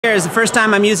Here is the first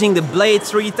time I'm using the Blade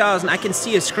 3000. I can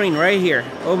see a screen right here.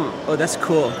 Oh, that's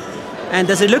cool. And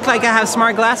does it look like I have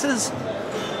smart glasses?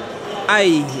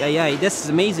 Aye, this is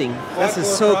amazing. This is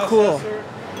so cool. So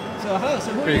hello,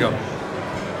 so who are you? Here you go.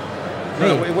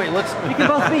 Hey. Wait, let's... We can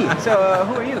both be. So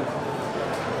who are you?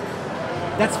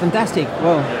 That's fantastic.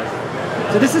 Whoa.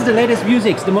 So this is the latest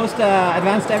Vuzix, the most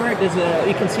advanced ever. There's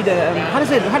you can see the, how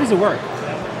does it work?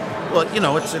 Well, you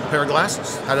know, it's a pair of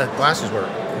glasses. How do glasses work?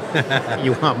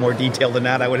 You want more detail than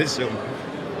that, I would assume.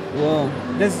 Whoa,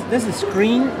 there's a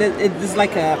screen. It's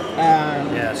like a...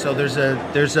 Yeah, so there's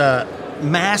a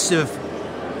massive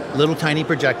little tiny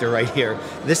projector right here.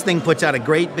 This thing puts out a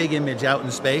great big image out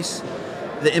in space.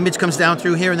 The image comes down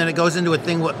through here and then it goes into a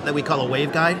thing that we call a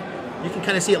waveguide. You can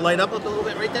kind of see it light up a little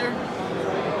bit right there.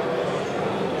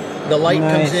 The light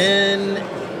comes in,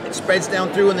 it spreads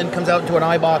down through and then comes out into an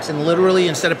eye box, and literally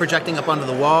instead of projecting up onto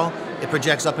the wall, it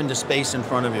projects up into space in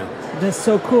front of you. That's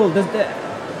so cool.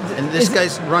 And this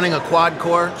guy's running a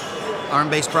quad-core,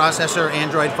 ARM-based processor,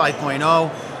 Android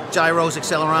 5.0, gyros,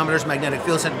 accelerometers, magnetic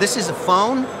field sensor. This is a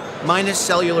phone minus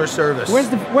cellular service. Where's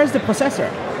the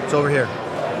processor? It's over here.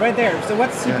 Right there. So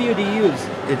what CPU do you use?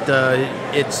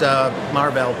 It's a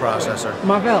Marvell processor.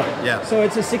 Marvell? Yeah. So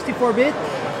it's a 64-bit?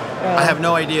 I have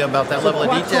no idea about that level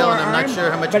of detail, and I'm not sure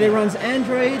how much... But it runs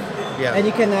Android? Yeah. And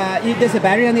you can... there's a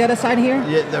battery on the other side here?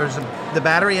 Yeah, the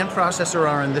battery and processor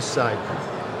are on this side.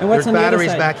 And what's on the other side? There's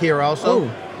batteries back here also.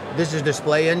 Oh. This is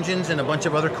display engines and a bunch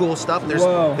of other cool stuff. There's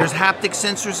haptic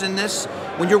sensors in this.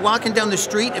 When you're walking down the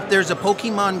street, if there's a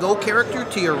Pokemon Go character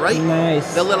to your right,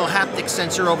 the little haptic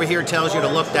sensor over here tells you to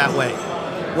look that way.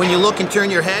 When you look and turn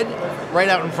your head, right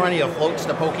out in front of you floats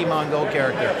the Pokemon Go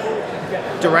character.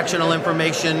 Directional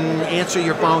information, answer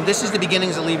your phone. This is the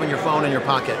beginnings of leaving your phone in your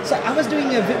pocket. So I was doing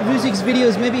Vuzix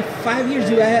videos maybe 5 years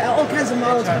ago. I had all kinds of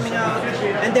models coming out,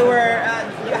 and they were,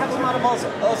 you have some models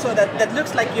also that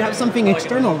looks like you have something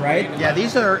external, right? Yeah,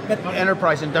 these are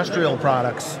enterprise industrial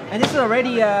products. And this is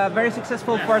already very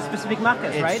successful for specific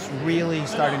markets, right? It's really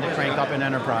starting to crank up in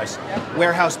enterprise.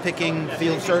 Warehouse picking,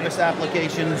 field service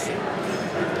applications.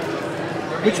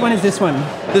 Which one is this one?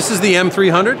 This is the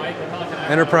M300,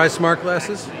 Enterprise Smart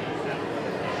Glasses.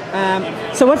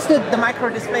 So what's the micro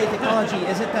display technology?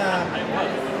 Is it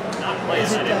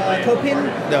Copin?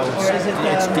 No,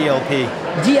 it's DLP.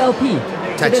 DLP.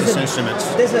 Texas Instruments.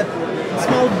 There's a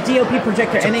small DLP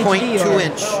projector, it's a NHD 0.2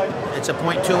 inch. It's a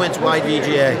 0.2 inch wide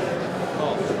VGA.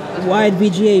 Wide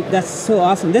VGA. That's so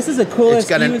awesome. This is the coolest. It's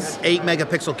got an 8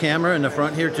 megapixel camera in the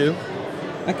front here too.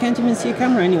 I can't even see a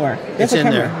camera anywhere. There's it's in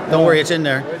camera. there. Don't worry, it's in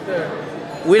there.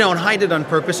 We don't hide it on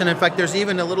purpose, and in fact, there's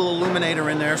even a little illuminator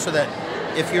in there so that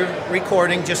if you're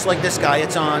recording, just like this guy,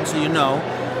 it's on, so you know.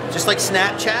 Just like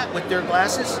Snapchat with their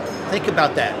glasses, think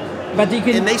about that. But you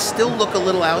can... And they still look a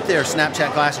little out there,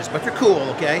 Snapchat glasses, but they're cool,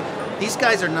 okay? These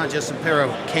guys are not just a pair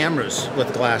of cameras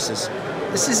with glasses.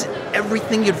 This is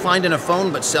everything you'd find in a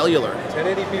phone, but cellular.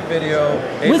 1080p video,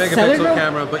 8 with megapixel cellular?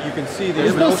 camera, but you can see the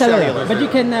There's image. no cellular, but you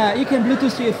can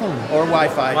Bluetooth to your phone. Or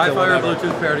Wi-Fi. Wi-Fi or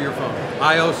Bluetooth pair to your phone,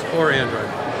 iOS or Android.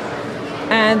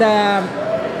 And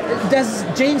does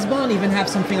James Bond even have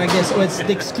something like this, or it's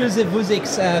the exclusive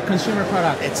Vuzix consumer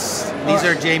product? These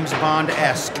are James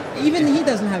Bond-esque. Even he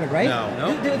doesn't have it, right? No,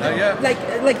 not yet.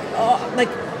 Like.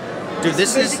 Dude,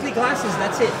 this is basically glasses.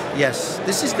 That's it. Yes,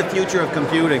 this is the future of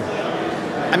computing.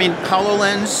 I mean,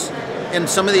 HoloLens and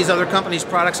some of these other companies'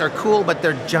 products are cool, but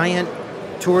they're giant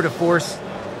tour de force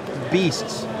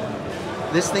beasts.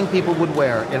 This thing people would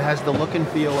wear. It has the look and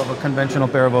feel of a conventional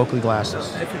pair of Oakley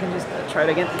glasses. If you can just try it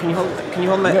again. Can you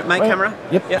hold my camera?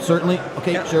 Yep, certainly.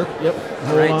 Okay, sure. Yep.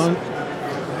 Hold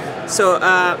on. So,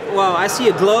 well, I see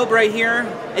a globe right here.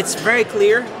 It's very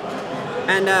clear.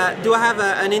 And do I have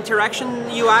an interaction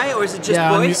UI, or is it just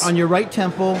voice? On your right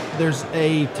temple, there's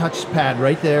a touch pad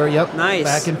right there. Yep. Nice.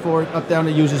 Back and forth, up, down.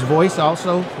 It uses voice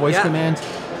also, voice commands.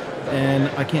 And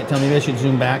I can't tell, maybe I should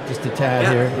zoom back just a tad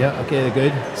here. Yeah, okay, they're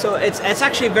good. So it's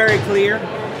actually very clear.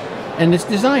 And it's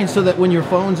designed so that when your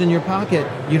phone's in your pocket,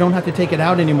 you don't have to take it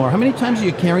out anymore. How many times are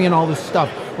you carrying all this stuff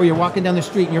where you're walking down the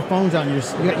street and your phone's on, you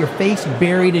got your face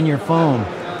buried in your phone?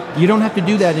 You don't have to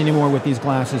do that anymore with these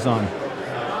glasses on.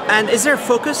 And is there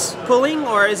focus pulling,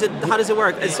 or is it? How does it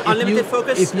work? Is unlimited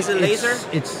focus? Is it laser?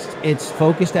 It's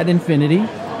focused at infinity.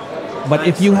 But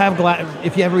if you have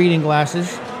reading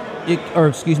glasses,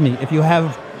 if you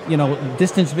have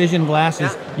distance vision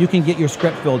glasses, you can get your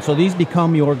script filled. So these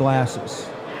become your glasses.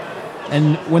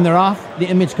 And when they're off, the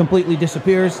image completely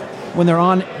disappears. When they're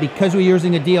on, because we're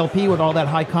using a DLP with all that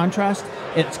high contrast,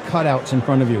 it's cutouts in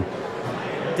front of you.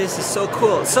 This is so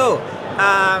cool. So.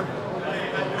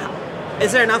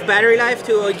 Is there enough battery life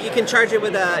to, you can charge it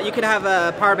with a, you could have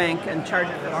a power bank and charge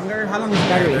it for longer? How long is the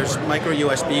battery? There's micro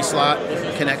USB slot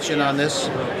connection on this.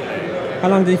 How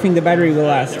long do you think the battery will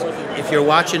last? If you're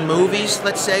watching movies,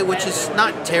 let's say, which is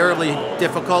not terribly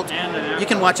difficult, you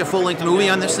can watch a full-length movie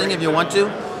on this thing if you want to.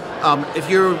 If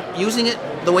you're using it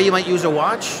the way you might use a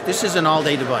watch, this is an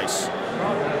all-day device.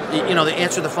 You know, they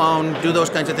answer the phone, do those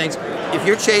kinds of things. If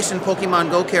you're chasing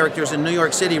Pokemon Go characters in New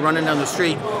York City running down the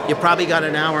street, you probably got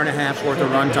an hour and a half worth of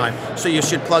runtime, so you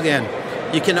should plug in.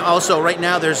 You can also, right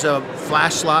now there's a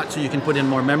flash slot, so you can put in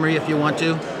more memory if you want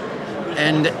to.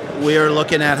 And we're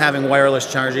looking at having wireless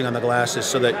charging on the glasses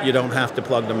so that you don't have to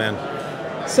plug them in.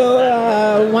 So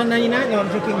 $199? No, I'm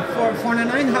joking.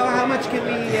 $499? How much can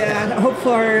we hope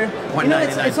for? You know,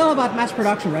 it's all about mass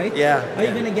production, right? Yeah. Are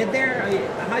you going to get there?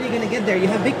 How are you going to get there? You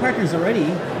have big partners already.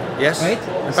 Yes. Right?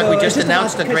 In fact, we just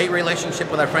announced a great relationship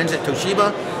with our friends at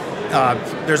Toshiba.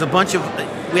 There's a bunch of,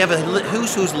 we have a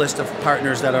who's list of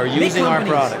partners that are using our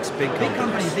products. Big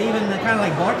companies. They even kind of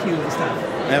like bought you and stuff.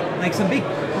 Yep. Like some big,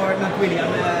 or not really.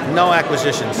 No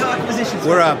acquisitions. No acquisitions.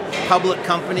 We're a public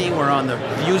company. We're on the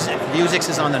Vuzix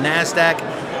is on the NASDAQ,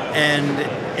 and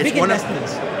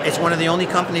it's one of the only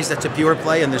companies that's a pure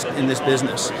play in this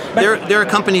business. There are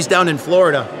companies down in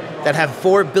Florida that have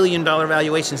 $4 billion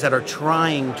valuations that are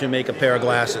trying to make a pair of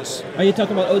glasses. Are you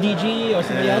talking about ODG or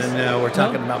somebody else? No, we're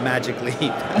talking about Magic Leap.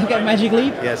 Okay, Magic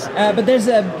Leap? Yes. But there's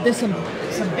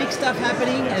some big stuff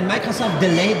happening, and Microsoft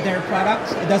delayed their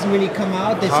product. It doesn't really come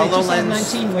out. They say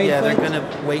 2019, wait for it. Yeah, they're going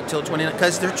to wait till 2019,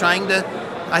 because they're trying to,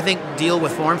 I think, deal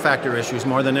with form factor issues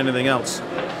more than anything else.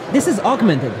 This is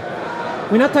augmented.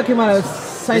 We're not talking about a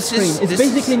side screen. It's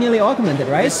basically nearly augmented,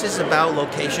 right? This is about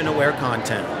location-aware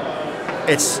content.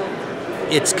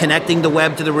 It's connecting the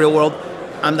web to the real world.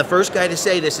 I'm the first guy to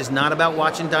say this is not about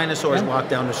watching dinosaurs walk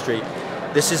down the street.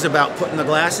 This is about putting the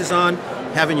glasses on,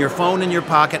 having your phone in your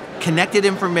pocket, connected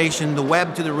information, the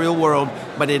web to the real world,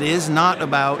 but it is not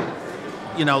about,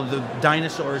 you know, the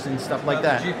dinosaurs and stuff like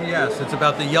that. GPS, it's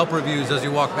about the Yelp reviews as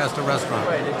you walk past a restaurant.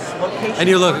 Right, it's location. And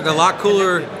you look a lot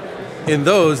cooler in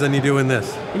those than you do in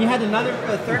this. And you had another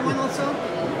third one also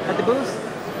at the booth?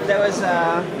 That was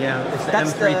yeah, it's the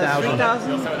M3000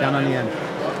 down on the end.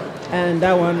 And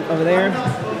that one over there.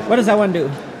 What does that one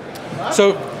do?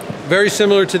 So, very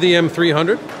similar to the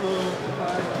M300.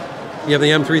 You have the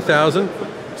M3000.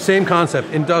 Same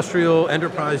concept, industrial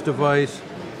enterprise device,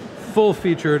 full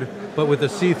featured, but with a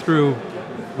see-through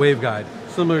waveguide,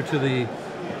 similar to the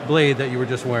Blade that you were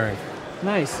just wearing.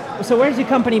 Nice. So where's your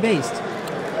company based?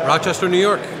 Rochester, New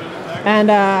York.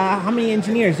 And how many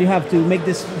engineers do you have to make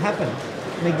this happen?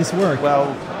 Make this work?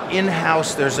 Well,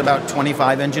 in-house there's about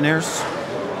 25 engineers,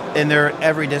 and they're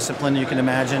every discipline you can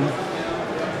imagine.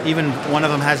 Even one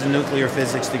of them has a nuclear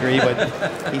physics degree, but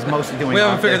he's mostly doing optics. We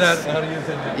haven't figured out how to use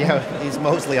it. Yeah, he's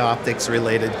mostly optics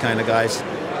related kind of guys.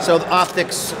 So the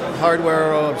optics,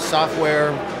 hardware,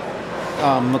 software,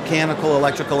 mechanical,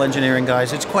 electrical engineering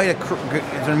guys. It's quite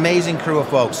it's an amazing crew of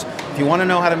folks. If you want to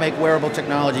know how to make wearable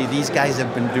technology, these guys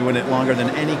have been doing it longer than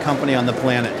any company on the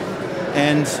planet.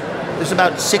 And there's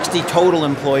about 60 total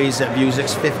employees at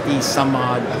Vuzix, 50 some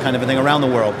odd kind of a thing around the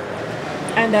world.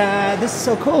 And this is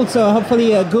so cool. So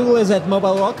hopefully Google is at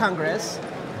Mobile World Congress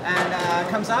and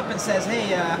comes up and says,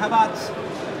 hey, how about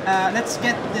let's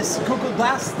get this Google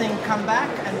Glass thing come back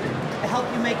and help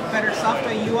you make better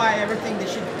software, UI, everything. They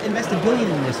should invest $1 billion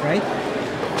in this, right?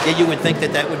 Yeah, you would think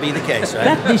that that would be the case, right?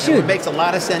 That they should. It makes a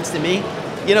lot of sense to me.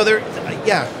 You know,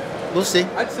 yeah, we'll see.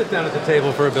 I'd sit down at the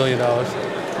table for $1 billion.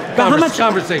 But how much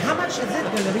conversation. How much is it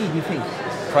going to be, do you think?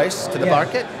 Price to the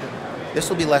market? This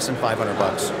will be less than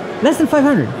 $500. Less than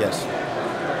 500? Yes.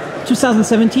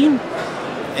 2017?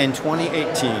 In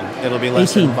 2018, it'll be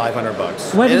less than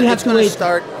 $500. Why do we have to wait?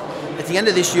 Start at the end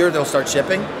of this year. They'll start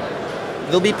shipping.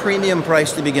 They'll be premium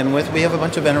price to begin with. We have a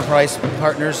bunch of enterprise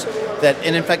partners that,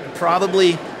 and in fact,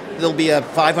 probably there'll be a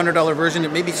 $500 version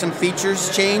that maybe some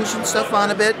features change and stuff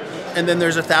on a bit. And then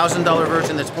there's a $1,000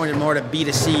 version that's pointed more to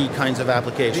B2C kinds of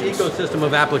applications. The ecosystem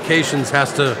of applications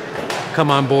has to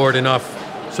come on board enough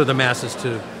so the masses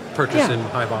to purchase in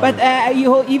high volume. But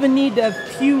you even need a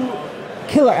few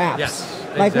killer apps. Yes,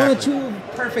 like exactly. 1 or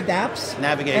 2 perfect apps.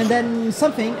 Navigation. And then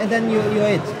something, and then you're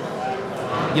it.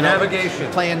 You know, navigation.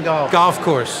 Playing golf. Golf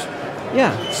course.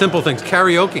 Yeah. Simple things.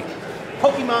 Karaoke.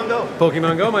 Pokemon Go.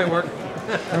 Pokemon Go might work.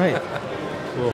 All right.